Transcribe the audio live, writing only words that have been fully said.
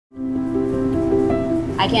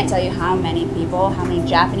I can't tell you how many people, how many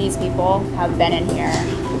Japanese people have been in here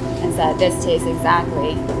and said this tastes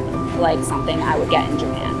exactly like something I would get in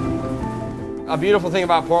Japan. A beautiful thing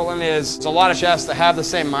about Portland is there's a lot of chefs that have the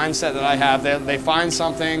same mindset that I have. They find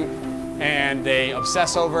something and they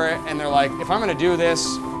obsess over it, and they're like, if I'm gonna do this,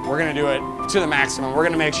 we're gonna do it to the maximum. We're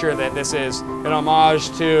gonna make sure that this is an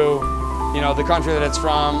homage to, the country that it's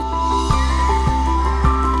from.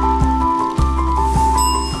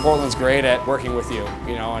 Portland's great at working with you,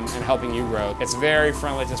 and helping you grow. It's very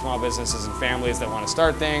friendly to small businesses and families that want to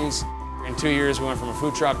start things. In 2 years, we went from a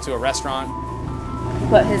food truck to a restaurant.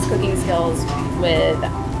 Put his cooking skills with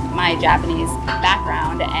my Japanese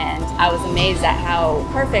background, and I was amazed at how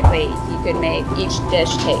perfectly he could make each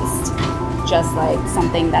dish taste just like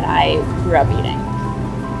something that I grew up eating.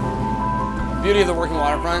 The beauty of the working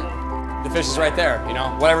waterfront, the fish is right there,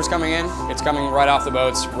 Whatever's coming in, it's coming right off the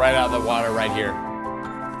boats, right out of the water right here.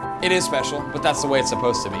 It is special, but that's the way it's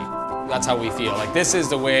supposed to be. That's how we feel. Like, this is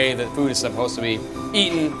the way that food is supposed to be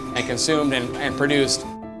eaten and consumed and produced.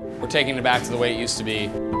 We're taking it back to the way it used to be.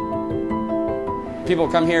 People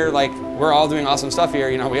come here like, we're all doing awesome stuff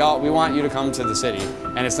here. We want you to come to the city.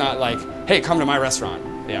 And it's not like, hey, come to my restaurant.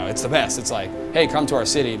 It's the best. It's like, hey, come to our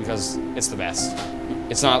city because it's the best.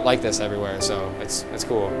 It's not like this everywhere, so it's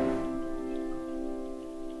cool.